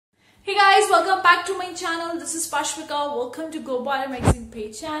guys, welcome back to my channel. This is Pashvika. Welcome to Globo Arte magazine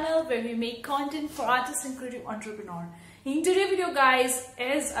page channel where we make content for artists and creative entrepreneur. In today's video guys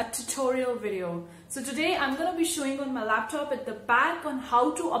is a tutorial video. So today I'm going to be showing on my laptop at the back on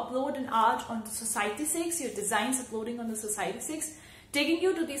how to upload an art on the Society 6, your designs uploading on the Society 6, taking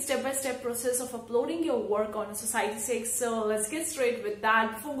you to the step-by-step process of uploading your work on a Society 6. So let's get straight with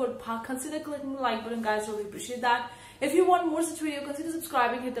that. Before we go, consider clicking the like button guys, really appreciate that. If you want more such video, consider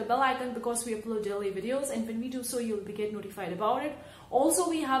subscribing, hit the bell icon because we upload daily videos and when we do so, you'll be get notified about it. Also,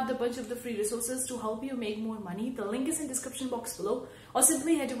 we have the bunch of the free resources to help you make more money. The link is in the description box below, or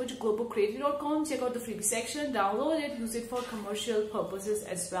simply head over to globocreative.com, check out the freebie section, download it, use it for commercial purposes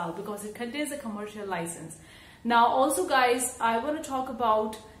as well because it contains a commercial license. Now also guys, I want to talk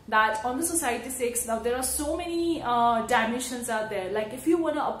about that on the Society 6. Now there are so many dimensions out there. Like if you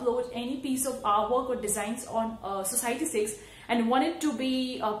want to upload any piece of artwork or designs on Society 6 and want it to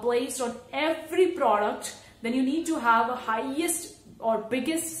be placed on every product, then you need to have a highest or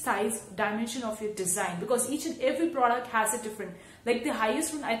biggest size dimension of your design because each and every product has a different, like the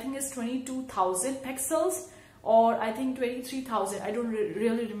highest one I think is 22,000 pixels or I think 23,000. I don't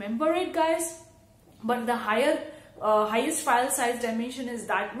really remember it guys, but the highest file size dimension is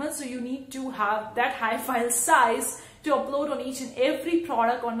that much, so you need to have that high file size to upload on each and every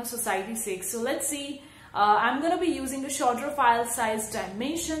product on a Society 6. So let's see, I'm going to be using a shorter file size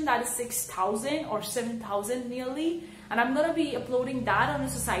dimension, that is 6,000 or 7,000 nearly, and I'm going to be uploading that on a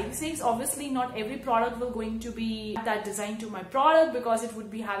Society 6. Obviously not every product will going to be that designed to my product because it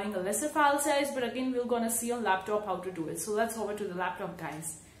would be having a lesser file size, but again we're going to see on laptop how to do it. So let's over to the laptop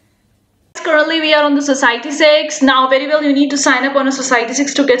guys. Currently we are on the Society 6. Now very well you need to sign up on a Society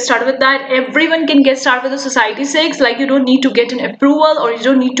 6 to get started with that. Everyone can get started with the Society 6. Like you don't need to get an approval or you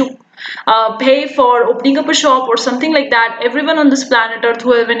don't need to pay for opening up a shop or something like that. Everyone on this planet Earth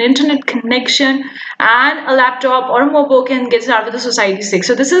who have an internet connection and a laptop or a mobile can get started with the Society 6.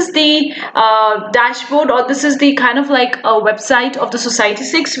 So this is the dashboard, or this is the kind of like a website of the Society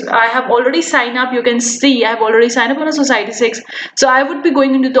 6. I have already signed up. You can see I have already signed up on a Society 6. So I would be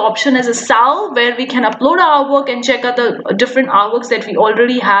going into the option as a sal where we can upload our artwork and check out the different artworks that we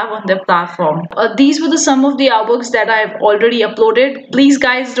already have on the platform. These were some of the artworks that I have already uploaded. Please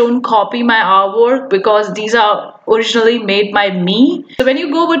guys don't copy my artwork because these are originally made by me. So when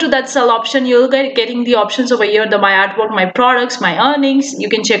you go over to that sell option, you'll get getting the options over here, the my artwork, my products, my earnings. You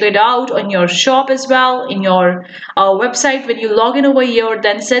can check it out on your shop as well, in your website. When you log in over here,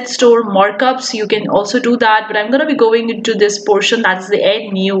 then set store markups, you can also do that, but I'm going to be going into this portion, that is the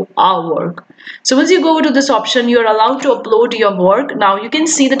add new artwork. So once you go over to this option, you're allowed to upload your work. Now you can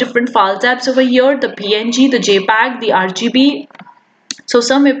see the different file types over here, the PNG, the JPEG, the RGB. So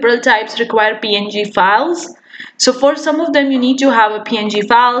some April types require PNG files. So for some of them you need to have a PNG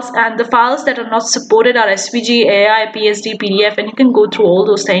files, and the files that are not supported are SVG, AI, PSD, PDF, and you can go through all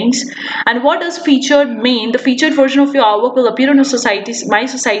those things. And what does featured mean? The featured version of your artwork will appear on a my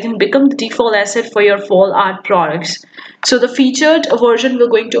Society and become the default asset for your fall art products. So the featured version will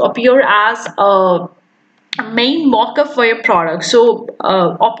going to appear as a main mock-up for your product, so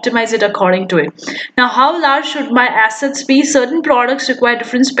optimize it according to it. Now how large should my assets be? Certain products require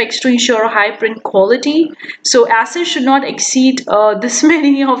different specs to ensure a high print quality, so assets should not exceed this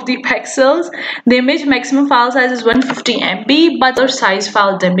many of the pixels. The image maximum file size is 150 MB, but the size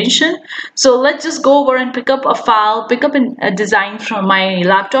file dimension. So let's just go over and pick up a file, pick up a design from my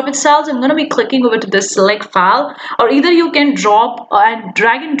laptop itself. I'm going to be clicking over to this select file, or either you can drop and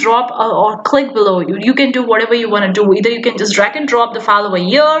drag and drop or click below. You can do whatever you want to do. Either you can just drag and drop the file over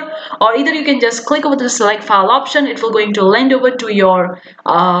here, or either you can just click over the select file option. It will going to land over to your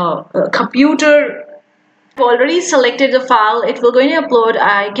computer. I've already selected the file. It will going to upload.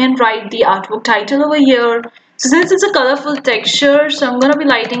 I can write the artwork title over here. So since it's a colorful texture, so I'm going to be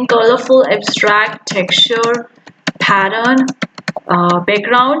lighting colorful abstract texture pattern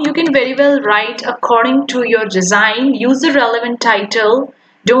background. You can very well write according to your design. Use the relevant title.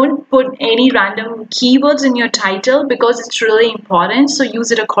 Don't put any random keywords in your title because it's really important. So use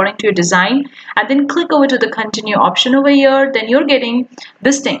it according to your design and then click over to the continue option over here. Then you're getting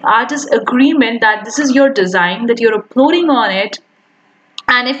this thing, artist agreement, that this is your design that you're uploading on it.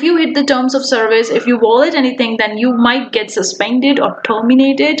 And if you hit the terms of service, if you violate anything, then you might get suspended or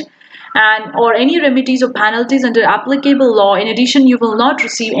terminated, and or any remedies or penalties under applicable law. In addition, you will not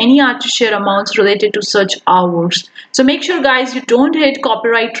receive any artist share amounts related to such hours. So make sure guys you don't hit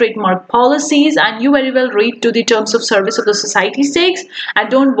copyright trademark policies, and you very well read to the terms of service of the Society 6 and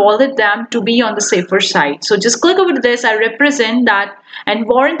don't violate them to be on the safer side. So just click over to this. I represent that and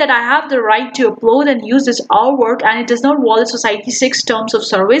warrant that I have the right to upload and use this artwork and it does not violate Society 6 terms of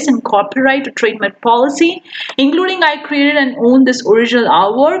service and copyright or trademark policy, including I created and own this original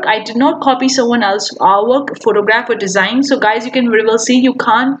artwork. I did not copy someone else's artwork, photograph or design. So guys, you can very well see you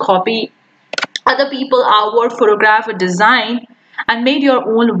can't copy other people artwork, photograph or design and made your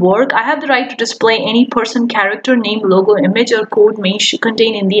own work. I have the right to display any person, character, name, logo, image or code may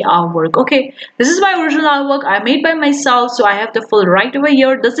contain in the artwork. Okay, this is my original artwork I made by myself, so I have the full right over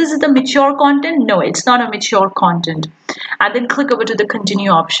here. This is the mature content? No, it's not a mature content. And then click over to the continue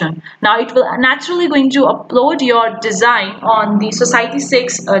option. Now it will naturally going to upload your design on the Society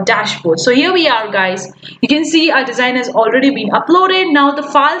 6 dashboard. So here we are guys, you can see our design has already been uploaded. Now the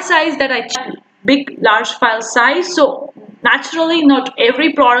file size that I big large file size, so naturally not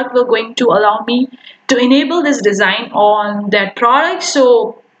every product will going to allow me to enable this design on that product,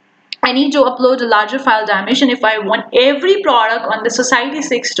 so I need to upload a larger file dimension if I want every product on the Society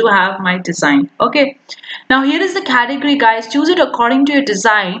 6 to have my design. Okay, now here is the category guys, choose it according to your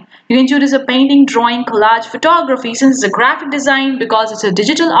design. You can choose a painting, drawing, collage, photography. Since it's a graphic design, because it's a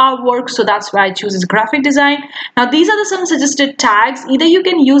digital artwork, so that's why I choose this graphic design. Now these are some suggested tags. Either you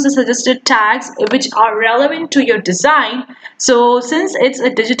can use the suggested tags which are relevant to your design. So since it's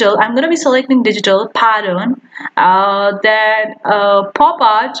a digital, I'm going to be selecting digital pattern, then pop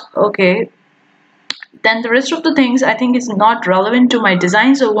art. Okay, then the rest of the things I think is not relevant to my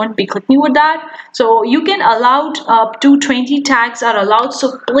design, so I won't be clicking with that. So you can allow up to 20 tags are allowed,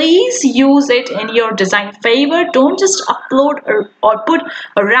 so please use it in your design favor. Don't just upload or put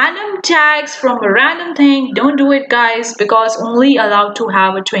a random tags from a random thing. Don't do it guys, because only allowed to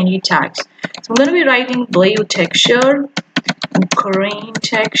have a 20 tags. So I'm going to be writing blue texture, green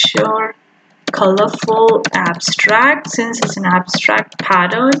texture, colorful, abstract, since it's an abstract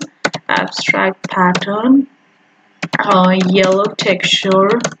pattern, yellow texture,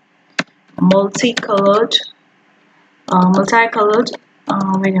 multicolored,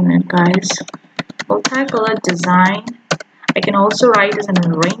 wait a minute guys, multicolored design. I can also write as in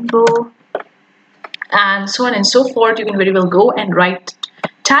a rainbow and so on and so forth. You can very well go and write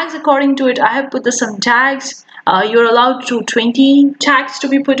tags according to it. I have put some tags. You're allowed to 20 tags to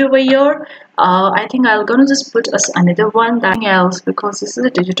be put over here. I think I'm gonna just put as another one, that else, because this is a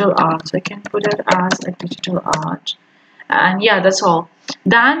digital art, so I can put it as a digital art. And yeah, that's all.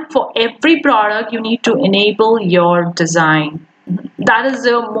 Then for every product you need to enable your design. That is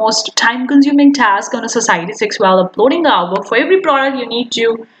the most time consuming task on a Society 6 while uploading the artwork. For every product you need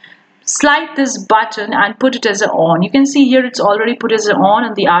to slide this button and put it as an on. You can see here it's already put as an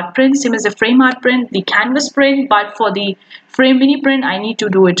on the art print, same as the frame art print, the canvas print, but for the frame mini print I need to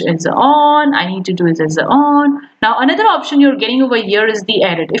do it as an on. I need to do it as an on. Now another option you're getting over here is the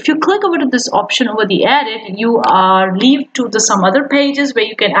edit. If you click over to this option over the edit, you are leave to some other pages where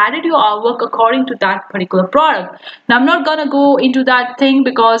you can edit your artwork according to that particular product. Now I'm not gonna go into that thing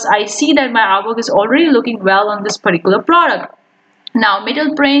because I see that my artwork is already looking well on this particular product. Now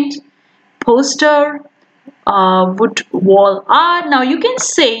metal print, poster, wood wall art. Now you can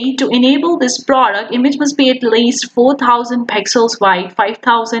say to enable this product, image must be at least 4000 pixels wide,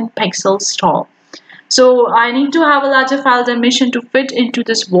 5000 pixels tall. So I need to have a larger file dimension to fit into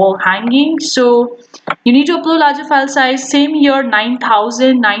this wall hanging. So you need to upload larger file size. Same here,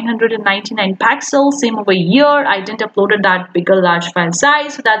 9999 pixels. Same over here. I didn't upload that bigger large file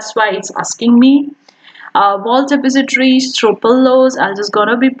size, so that's why it's asking me. Wall tapestries, throw pillows. I'm just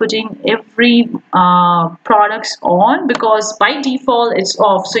gonna be putting every products on because by default it's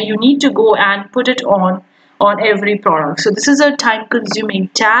off, so you need to go and put it on every product. So this is a time consuming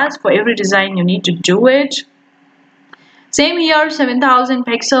task. For every design you need to do it. Same here, 7000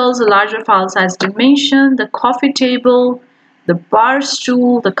 pixels, a larger file size dimension. The coffee table, the bar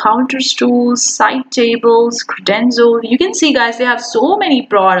stool, the counter stools, side tables, credenzo. You can see guys, they have so many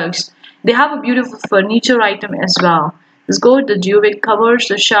products. They have a beautiful furniture item as well. Let's go with the duvet covers,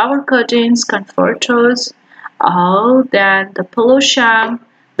 the shower curtains, comforters, then the pillow sham,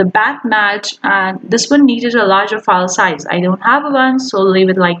 the bath mat, and this one needed a larger file size. I don't have one, so leave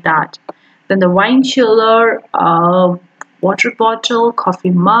it like that. Then the wine chiller, water bottle,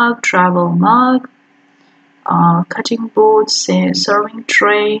 coffee mug, travel mug, cutting board, serving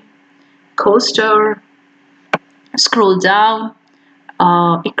tray, coaster, scroll down,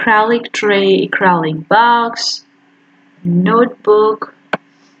 acrylic tray, acrylic box, notebook,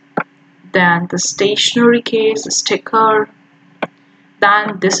 then the stationery case, the sticker.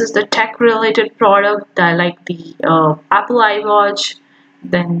 Then this is the tech related product, like the Apple iWatch,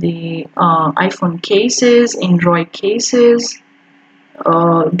 then the iPhone cases, Android cases,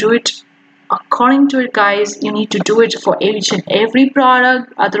 do it according to it, guys. You need to do it for each and every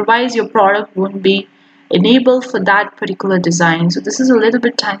product, otherwise your product won't be enabled for that particular design. So this is a little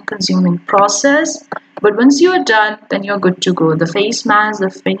bit time consuming process, but once you are done, then you're good to go. The face mask, the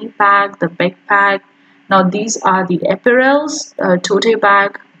fanny pack, the backpack. Now these are the apparels, tote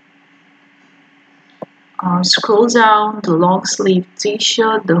bag. Scroll down, the long sleeve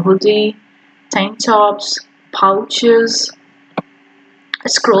t-shirt, the hoodie, tank tops, pouches.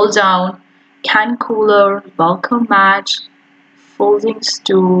 Scroll down, can cooler, welcome mat, folding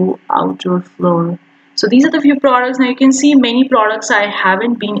stool, outdoor floor. So these are the few products. Now you can see many products I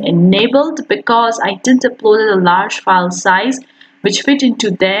haven't been enabled because I didn't upload a large file size which fit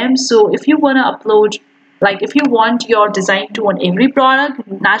into them. So if you want to upload, like if you want your design to on every product,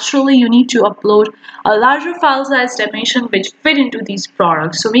 naturally you need to upload a larger file size dimension which fit into these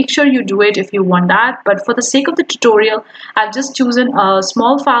products. So make sure you do it if you want that. But for the sake of the tutorial, I've just chosen a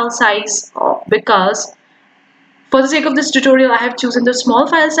small file size because for the sake of this tutorial, I have chosen the small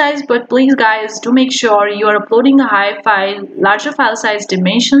file size, but please guys, do make sure you are uploading a larger file size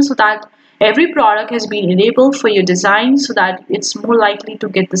dimension so that every product has been enabled for your design so that it's more likely to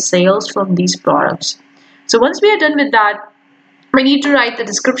get the sales from these products. So once we are done with that, we need to write the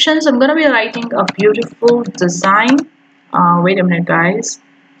description. So I'm going to be writing a beautiful design. Wait a minute, guys.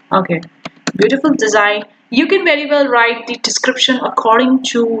 Okay, beautiful design. You can very well write the description according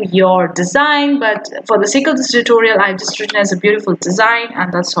to your design, but for the sake of this tutorial, I've just written as a beautiful design,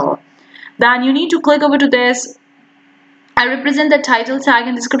 and that's all. Then you need to click over to this. I represent the title, tag,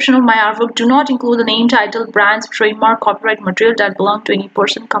 and description of my artwork. Do not include the name, title, brands, trademark, copyright material that belong to any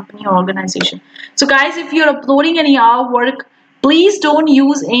person, company, or organization. So guys, if you're uploading any artwork, please don't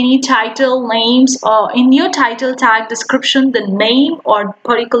use any title names or in your title tag description, the name or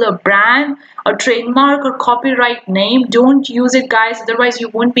particular brand or trademark or copyright name. Don't use it, guys. Otherwise, you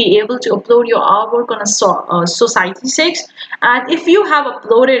won't be able to upload your artwork on a Society 6. And if you have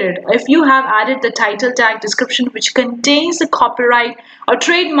uploaded it, if you have added the title tag description which contains the copyright or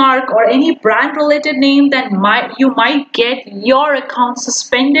trademark or any brand related name, then you might get your account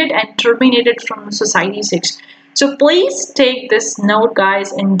suspended and terminated from Society 6. So please take this note,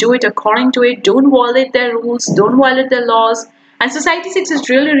 guys, and do it according to it. Don't violate their rules, don't violate their laws. And Society 6 is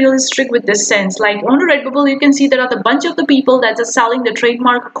really strict with this sense. Like on Redbubble, you can see there are a bunch of the people that are selling the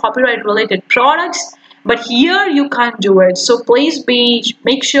trademark or copyright related products, but here you can't do it. So please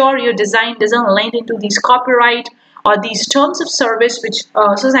make sure your design doesn't land into these copyright or these terms of service which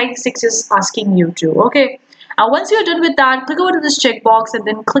Society 6 is asking you to. Okay. And once you're done with that, click over to this checkbox and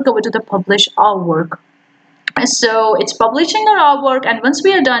then click over to the publish artwork. So it's publishing our artwork, and once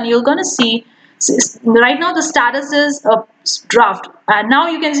we are done, you're gonna see right now the status is a draft, and now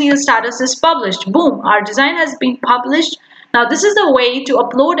you can see the status is published. Boom, our design has been published. Now this is the way to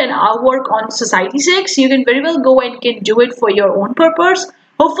upload an artwork on Society 6. You can very well go and can do it for your own purpose.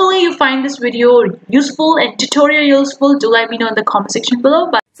 Hopefully you find this video useful and tutorial useful. Do let me know in the comment section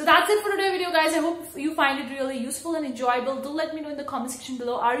below. So that's it for today's video, guys. I hope you find it really useful and enjoyable. Do let me know in the comment section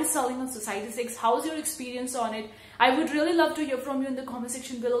below. Are you selling on Society 6? How's your experience on it? I would really love to hear from you in the comment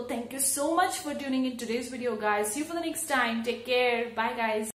section below. Thank you so much for tuning in today's video, guys. See you for the next time. Take care. Bye, guys.